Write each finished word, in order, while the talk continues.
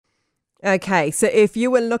Okay, so if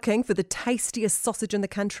you were looking for the tastiest sausage in the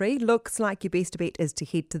country, looks like your best bet is to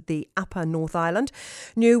head to the Upper North Island.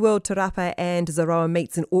 New World Te Rapa and Zaroa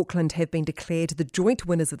Meats in Auckland have been declared the joint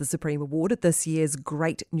winners of the Supreme Award at this year's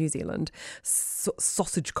Great New Zealand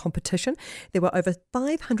Sausage Competition. There were over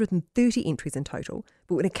 530 entries in total,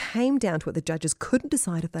 but when it came down to it, the judges couldn't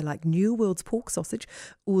decide if they liked New World's pork sausage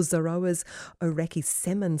or Zaroa's Oraki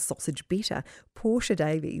salmon sausage better. Portia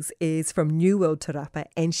Davies is from New World Te Rapa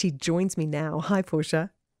and she joins me now. Hi,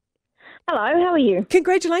 Portia. Hello, how are you?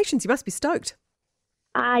 Congratulations, you must be stoked.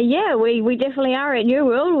 Yeah, we definitely are at New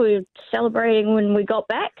World. We were celebrating when we got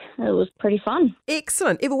back. It was pretty fun.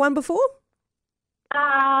 Excellent. Ever won before?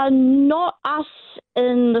 Not us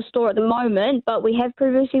in the store at the moment, but we have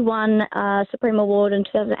previously won a Supreme Award in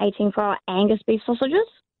 2018 for our Angus beef sausages.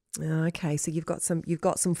 Okay, so you've got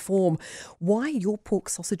some form. Why are your pork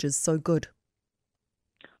sausages so good?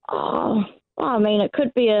 Oh, well, I mean, it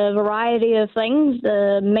could be a variety of things.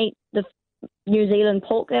 The meat, the New Zealand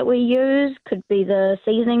pork that we use, could be the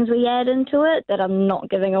seasonings we add into it that I'm not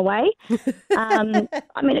giving away. I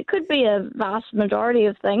mean, it could be a vast majority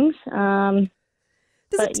of things.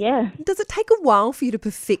 Does it take a while for you to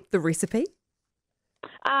perfect the recipe?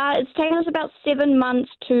 It's taken us about 7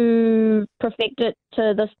 months to perfect it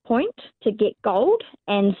to this point, to get gold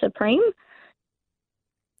and supreme.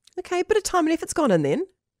 Okay, a bit of time and effort's gone in then.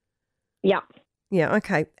 Yeah. Yeah,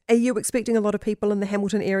 okay. Are you expecting a lot of people in the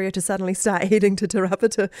Hamilton area to suddenly start heading to Te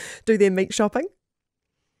Rapa to do their meat shopping?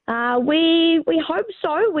 We hope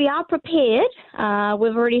so. We are prepared.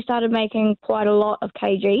 We've already started making quite a lot of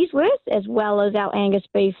kgs worth, as well as our Angus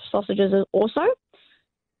beef sausages also,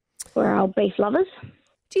 for our beef lovers.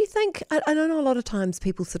 Do you think, I don't know, a lot of times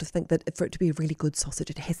people sort of think that for it to be a really good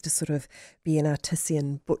sausage, it has to sort of be an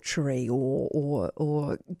artisan butchery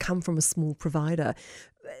or come from a small provider.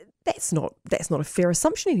 That's not a fair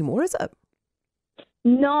assumption anymore, is it?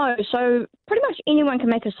 No, so pretty much anyone can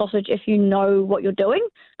make a sausage if you know what you're doing.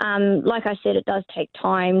 Like I said, it does take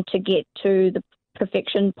time to get to the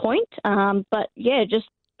perfection point. But yeah, just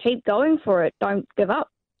keep going for it. Don't give up.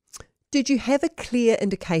 Did you have a clear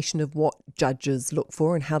indication of what judges look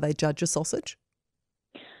for and how they judge a sausage?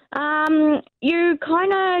 You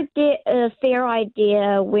kind of get a fair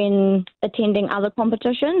idea when attending other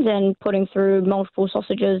competitions and putting through multiple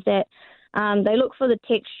sausages that they look for the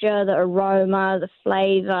texture, the aroma, the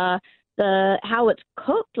flavour, how it's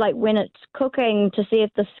cooked, like when it's cooking to see if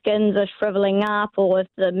the skins are shriveling up or if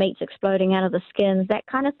the meat's exploding out of the skins, that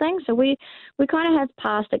kind of thing. So we kind of have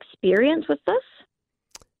past experience with this.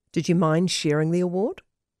 Did you mind sharing the award?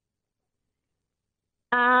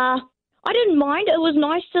 I didn't mind. It was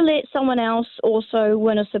nice to let someone else also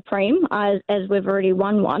win a Supreme, as we've already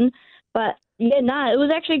won one. But yeah, no, it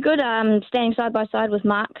was actually good standing side by side with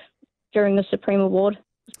Mark during the Supreme Award. It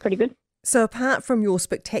was pretty good. So apart from your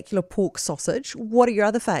spectacular pork sausage, what are your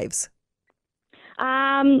other faves?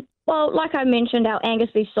 Well, like I mentioned, our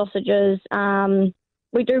Angus beef sausages,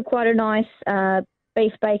 we do quite a nice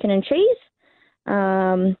beef, bacon and cheese,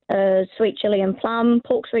 sweet chilli and plum,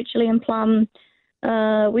 pork sweet chilli and plum.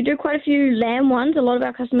 We do quite a few lamb ones. A lot of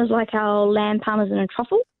our customers like our lamb parmesan and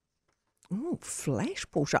truffle. Oh, flash,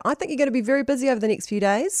 Portia. I think you're going to be very busy over the next few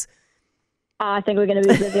days. I think we're going to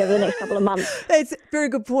be busy over the next couple of months. That's a very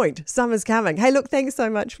good point. Summer's coming. Hey, look, thanks so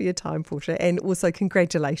much for your time, Portia, and also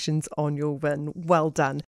congratulations on your win. Well done.